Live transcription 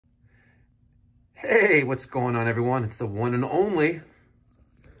Hey, what's going on, everyone? It's the one and only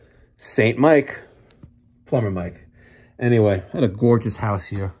Saint Mike, Plumber Mike. Anyway, I had a gorgeous house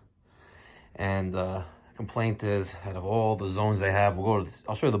here, and complaint is, out of all the zones they have,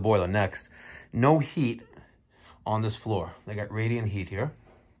 I'll show you the boiler next. No heat on this floor. They got radiant heat here.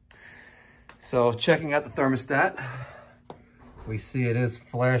 So checking out the thermostat, we see it is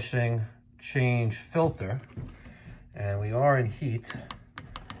flashing change filter, and we are in heat.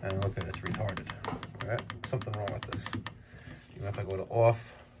 And look at it, it's retarded. All right, something wrong with this. Even if I go to off,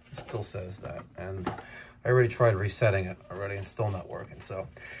 it still says that. And I already tried resetting it already and still not working. So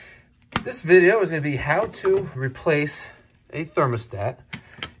this video is going to be how to replace a thermostat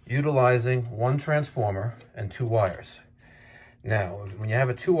utilizing one transformer and 2 wires. Now, when you have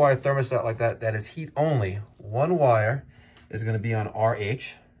a 2-wire thermostat like that, that is heat only, one wire is going to be on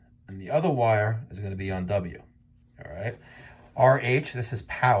RH and the other wire is going to be on W. All right. RH, this is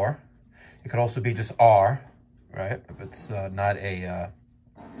power. It could also be just R, right? If it's not a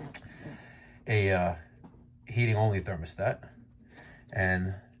heating only thermostat.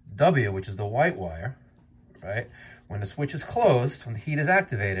 And W, which is the white wire, right? When the switch is closed, when the heat is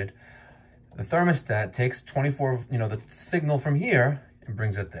activated, the thermostat takes the signal from here and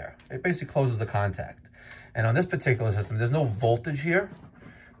brings it there. It basically closes the contact. And on this particular system, there's no voltage here,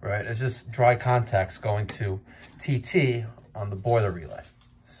 right? It's just dry contacts going to TT on the boiler relay.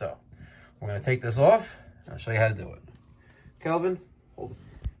 So we're going to take this off and I'll show you how to do it. Kelvin, hold it.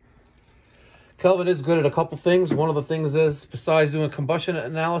 Kelvin is good at a couple things. One of the things is, besides doing combustion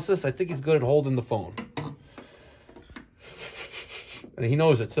analysis, I think he's good at holding the phone. And he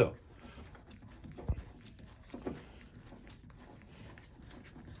knows it too.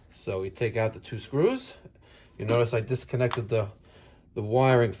 So we take out the 2 screws. You notice I disconnected the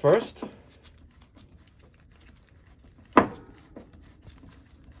wiring first.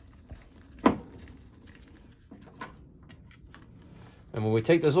 And when we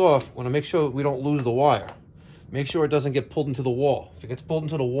take this off, we want to make sure we don't lose the wire. Make sure it doesn't get pulled into the wall. If it gets pulled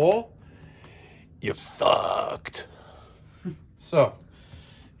into the wall, you're fucked. So,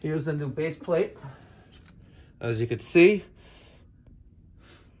 here's the new base plate. As you can see,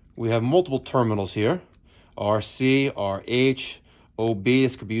 we have multiple terminals here. RC, RH, OB,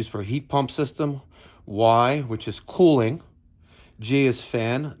 this could be used for a heat pump system. Y, which is cooling. G is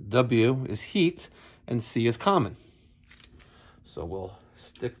fan, W is heat, and C is common. So we'll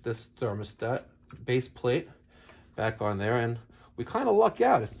stick this thermostat base plate back on there, and we kind of luck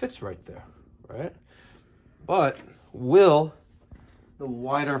out. It fits right there, right? But will the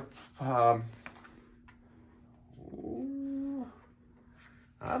wider, I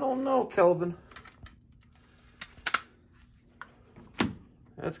don't know, Kelvin.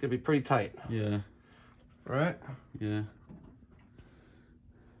 That's going to be pretty tight. Yeah. Right? Yeah.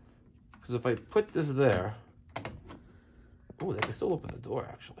 Because if I put this there, oh, they can still open the door,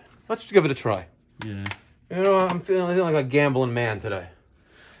 actually. Let's give it a try. Yeah. You know, I'm feeling like a gambling man today.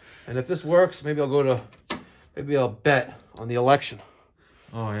 And if this works, maybe I'll bet on the election.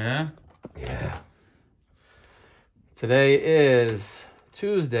 Oh, yeah? Yeah. Today is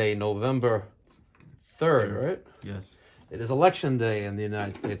Tuesday, November 3rd, right? Yes. It is election day in the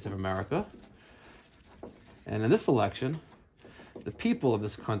United States of America. And in this election, the people of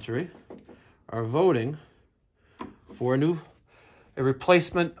this country are voting for a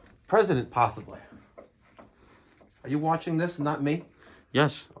replacement president, possibly. Are you watching this, not me?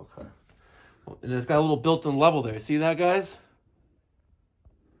 Yes. Okay. And it's got a little built-in level there. See that, guys?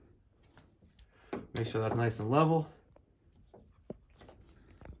 Make sure that's nice and level.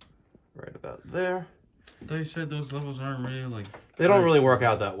 Right about there. They said those levels aren't really like... They don't really work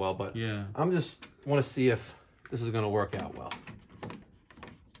out that well, but yeah. I'm just want to see if this is going to work out well.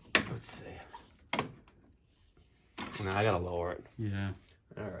 Let's see. Now I got to lower it. Yeah.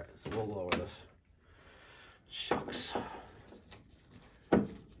 All right, so we'll lower this. Shucks.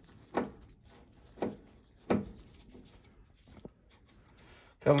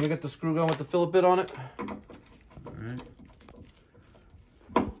 Kevin, we get the screw gun with the Phillip bit on it. All right.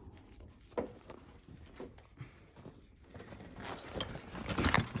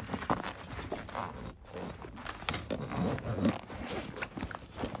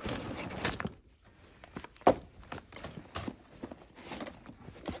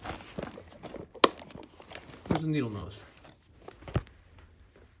 Where's the needle nose?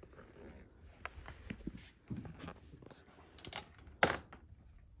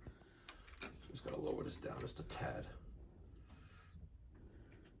 Just gotta lower this down just a tad.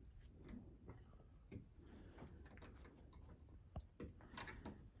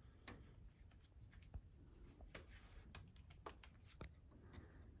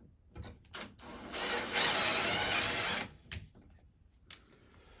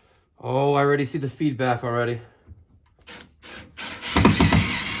 Oh, I already see the feedback already.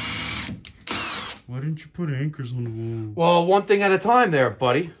 Why didn't you put anchors on the wall? Well, one thing at a time there,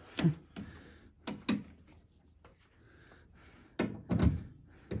 buddy.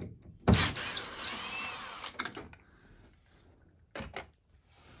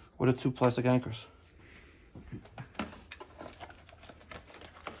 What are 2 plastic anchors?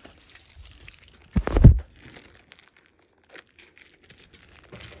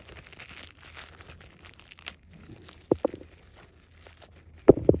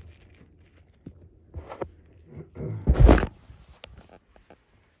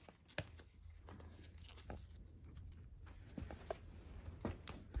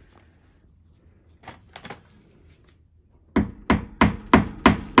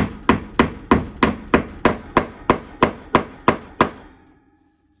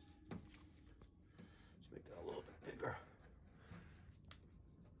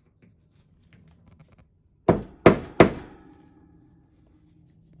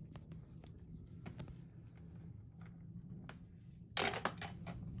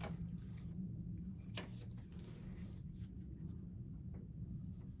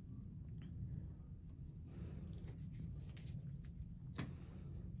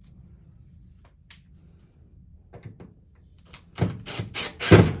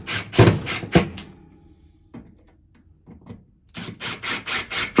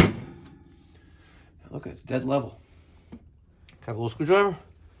 Look, it's dead level. Have a little screwdriver.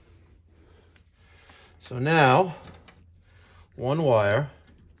 So now, one wire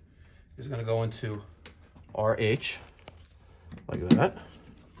is going to go into RH, like that.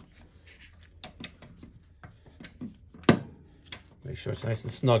 Make sure it's nice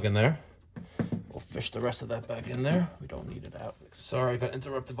and snug in there. We'll fish the rest of that back in there. We don't need it out. Sorry, I got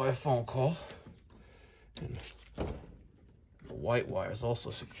interrupted by a phone call. And the white wire is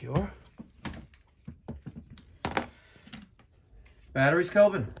also secure. Batteries,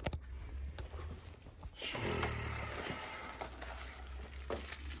 Kelvin.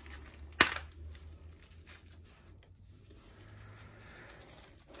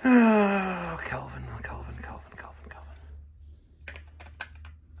 Kelvin.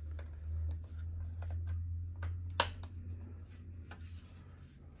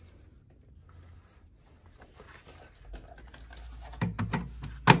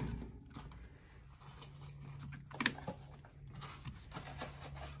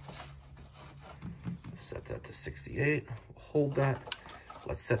 Set that to 68. We'll hold that.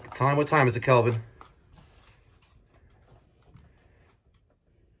 Let's set the time. What time is it, Kelvin?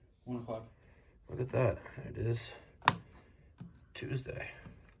 1 o'clock. Look at that. It is Tuesday.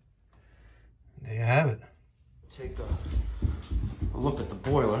 There you have it. Take a look at the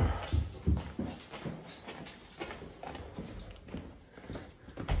boiler.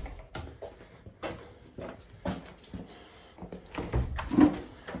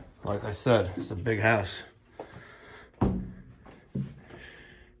 Like I said, it's a big house.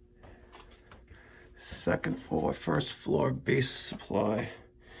 Second floor, first floor, base supply.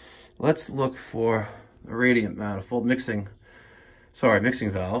 Let's look for the radiant manifold mixing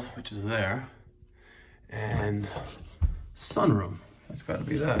valve, which is there. And sunroom, it's gotta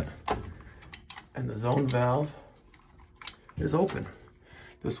be that. And the zone valve is open.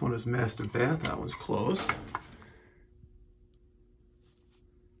 This one is master bath, that one's closed.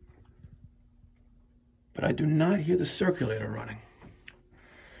 But I do not hear the circulator running.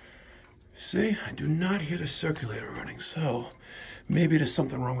 See, I do not hear the circulator running, so maybe there's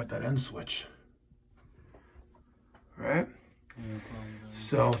something wrong with that end switch. Right? Yeah,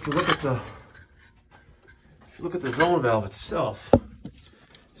 so if you look at the zone valve itself,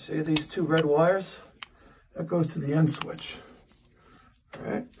 see these 2 red wires? That goes to the end switch.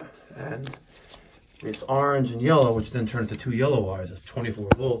 Right? And it's orange and yellow, which then turn into 2 yellow wires at 24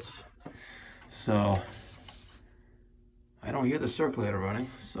 volts. So I don't hear the circulator running,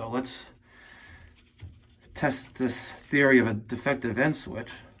 so let's test this theory of a defective end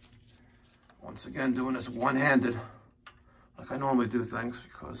switch. Once again, doing this one-handed, like I normally do things,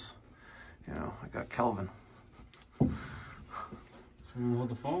 because, you know, I got Kelvin. Someone hold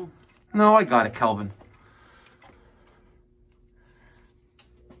the phone? No, I got it, Kelvin.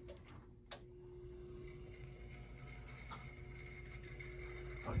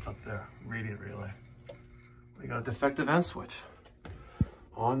 Oh, it's up there, radiant relay. We got a defective end switch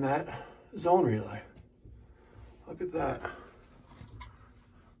on that zone relay. Look at that.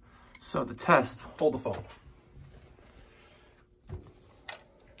 So the test, hold the phone.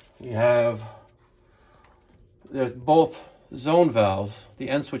 There's both zone valves. The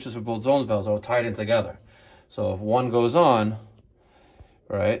end switches for both zone valves are tied in together. So if one goes on,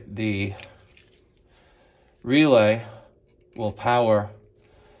 right, the relay will power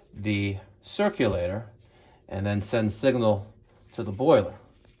the circulator and then send signal to the boiler,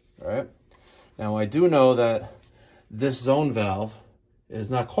 right? Now, I do know that this zone valve is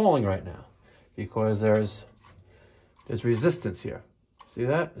not calling right now because there's resistance here. See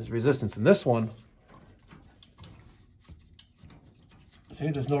that? There's resistance. In this one, see,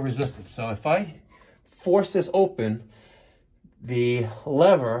 there's no resistance. So if I force this open, the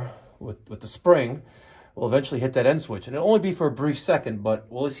lever with the spring will eventually hit that end switch. And it'll only be for a brief second, but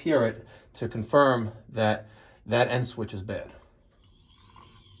we'll just hear it to confirm that that end switch is bad.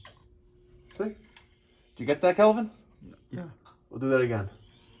 See? Did you get that, Kelvin? Yeah. We'll do that again.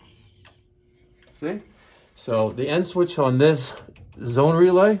 See? So the end switch on this zone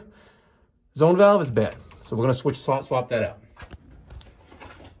relay, zone valve is bad. So we're going to swap that out.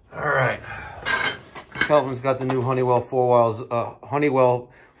 All right. Kelvin's got the new Honeywell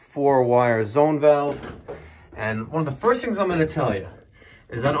 4-wire zone valve. And one of the first things I'm going to tell you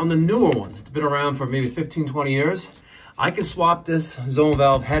is that on the newer ones, it's been around for maybe 15, 20 years, I can swap this zone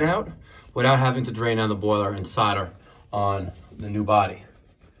valve head out without having to drain down the boiler and solder on the new body,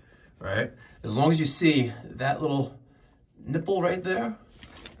 right? As long as you see that little nipple right there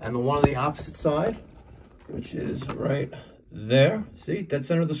and the one on the opposite side, which is right there, see, dead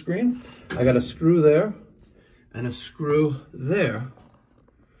center of the screen, I got a screw there and a screw there,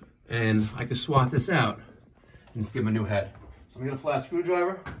 and I can swap this out and just give them a new head. So I'm gonna get a flat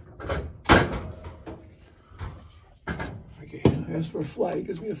screwdriver. Okay, I asked for a flat, he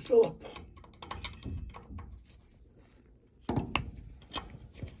gives me a Phillip.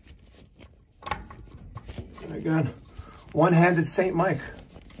 And again, one-handed St. Mike.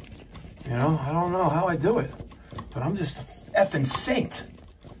 You know, I don't know how I do it, but I'm just a effing saint.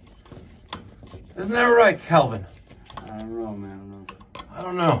 Isn't that right, Kelvin? I don't know, man. I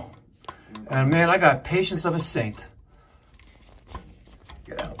don't know. And man, I got patience of a saint.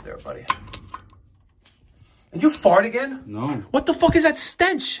 Get out there, buddy. Did you fart again? No. What the fuck is that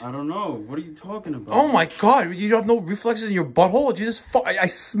stench? I don't know. What are you talking about? Oh my God, you have no reflexes in your butthole? Did you just fart? I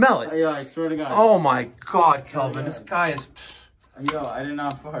smell it. Yeah, I swear to God. Oh my God, Kelvin, this guy is... Yo, I did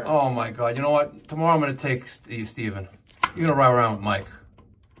not fart. Oh my God, you know what? Tomorrow I'm gonna take Steven. You're gonna ride around with Mike.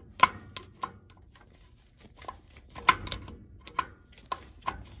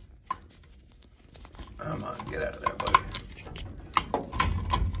 Come on, get out of there, buddy.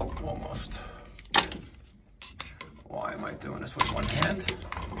 Almost. Why am I doing this with one hand?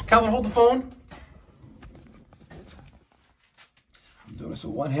 Calvin, hold the phone. I'm doing this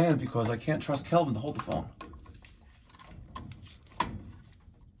with one hand because I can't trust Kelvin to hold the phone.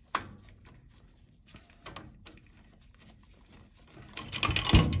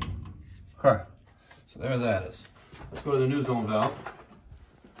 Okay, so there that is. Let's go to the new zone valve.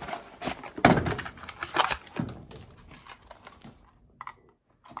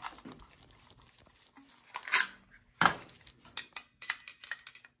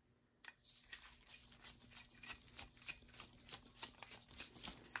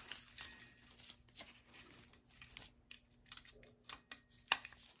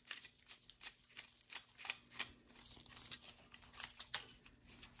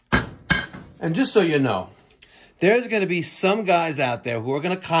 And just so you know, there's going to be some guys out there who are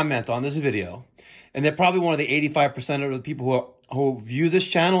going to comment on this video, and they're probably one of the 85% of the people who view this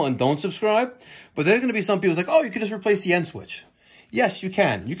channel and don't subscribe, but there's going to be some people who's like, oh, you can just replace the end switch. Yes, you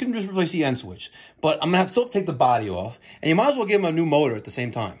can. You can just replace the end switch, but I'm going to have to still take the body off, and you might as well give them a new motor at the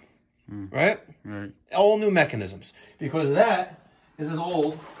same time, right? Right. All new mechanisms, because that is as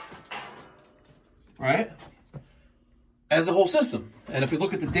old, right, as the whole system. And if we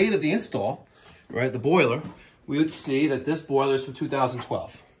look at the date of the install, right, the boiler, we would see that this boiler is from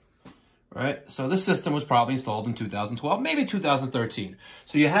 2012, right? So this system was probably installed in 2012, maybe 2013.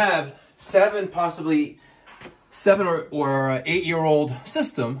 So you have possibly 7 or 8 year old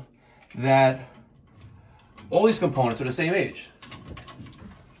system that all these components are the same age,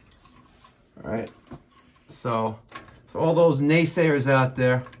 all right? So for all those naysayers out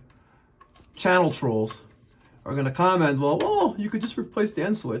there, channel trolls, are going to comment, well, oh, you could just replace the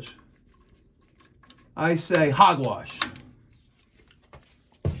end switch. I say hogwash.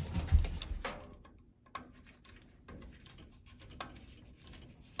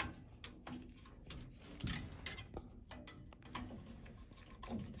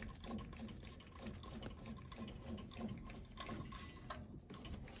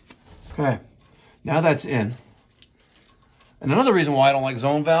 Okay, now that's in. And another reason why I don't like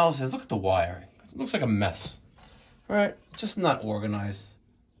zone valves is look at the wiring. It looks like a mess. Right, just not organized.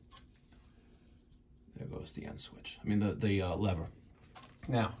 There goes the end switch. I mean the lever.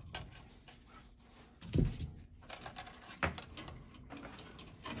 Now,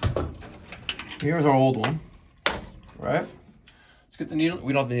 here's our old one, right? Let's get the needle.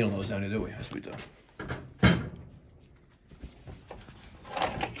 We don't have the needle nose down here, do we? Yes, we do.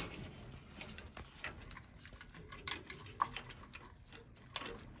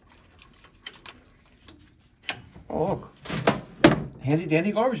 Oh, look. Handy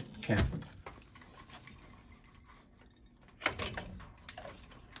dandy garbage can.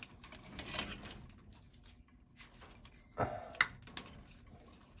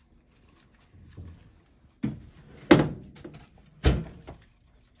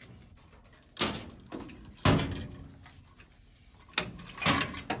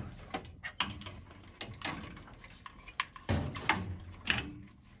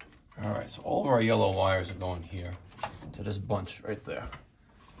 All right, so all of our yellow wires are going here to this bunch right there.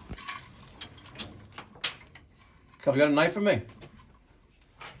 Kel, you got a knife for me?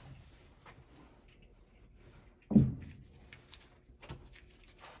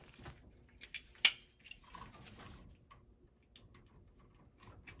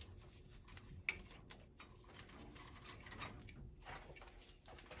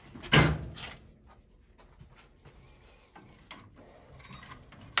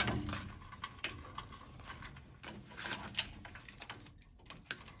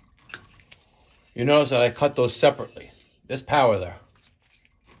 You notice that I cut those separately. There's power there.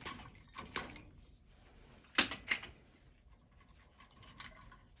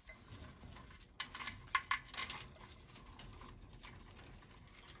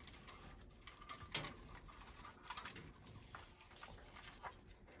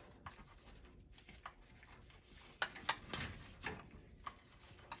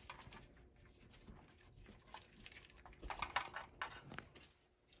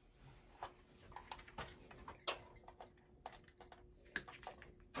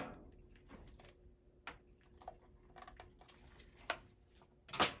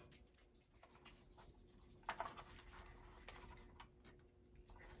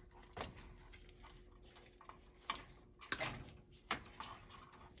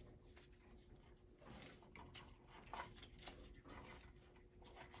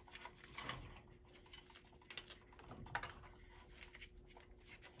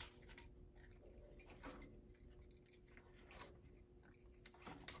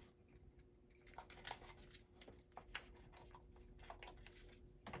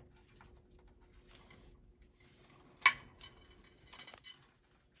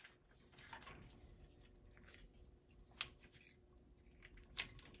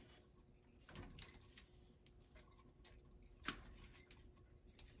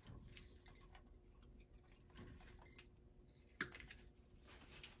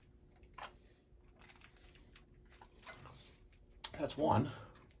 That's one.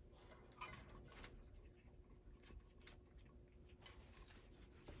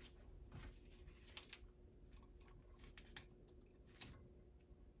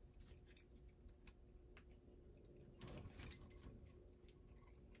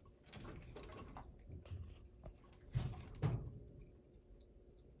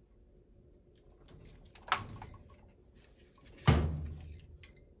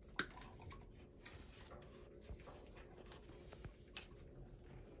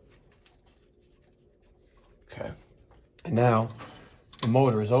 Okay, and now the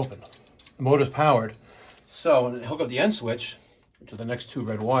motor is open. The motor is powered. So I'm going to hook up the end switch to the next two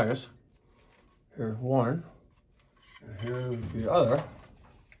red wires. Here's one, and here's the other.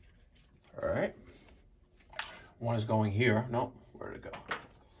 All right. One is going here. No, where did it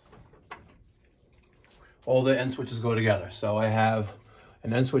go? All the end switches go together. So I have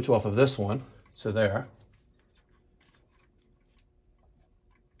an end switch off of this one, so there.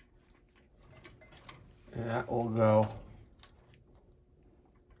 And that will go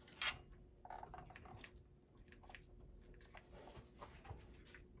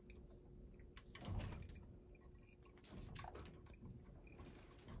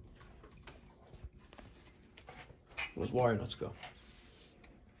Those wire nuts go.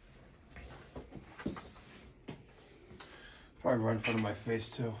 Probably right in front of my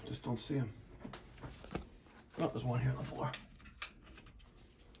face too. Just don't see them. Oh, there's one here on the floor.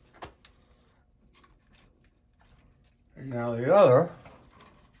 And now the other.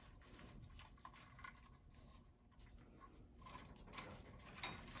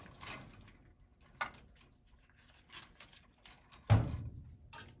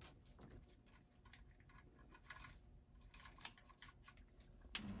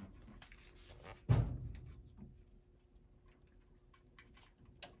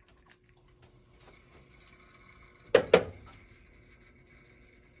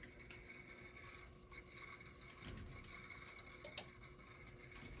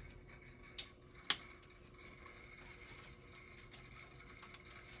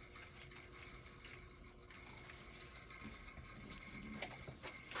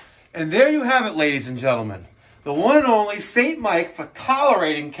 And there you have it, ladies and gentlemen. The one and only St. Mike for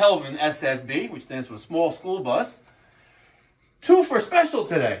tolerating Kelvin SSB, which stands for Small School Bus. 2 for special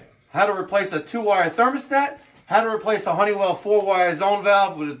today. How to replace a 2-wire thermostat. How to replace a Honeywell 4-wire zone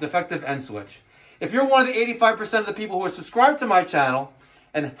valve with a defective end switch. If you're one of the 85% of the people who are subscribed to my channel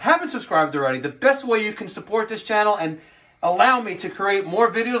and haven't subscribed already, the best way you can support this channel and allow me to create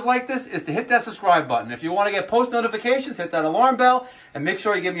more videos like this is to hit that subscribe button. If you want to get post notifications, hit that alarm bell and make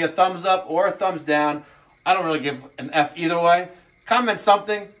sure you give me a thumbs up or a thumbs down. I don't really give an F either way. Comment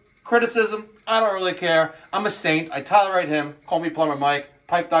something, criticism, I don't really care. I'm a saint. I tolerate him. Call me Plumber Mike.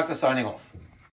 Pipe Doctor signing off.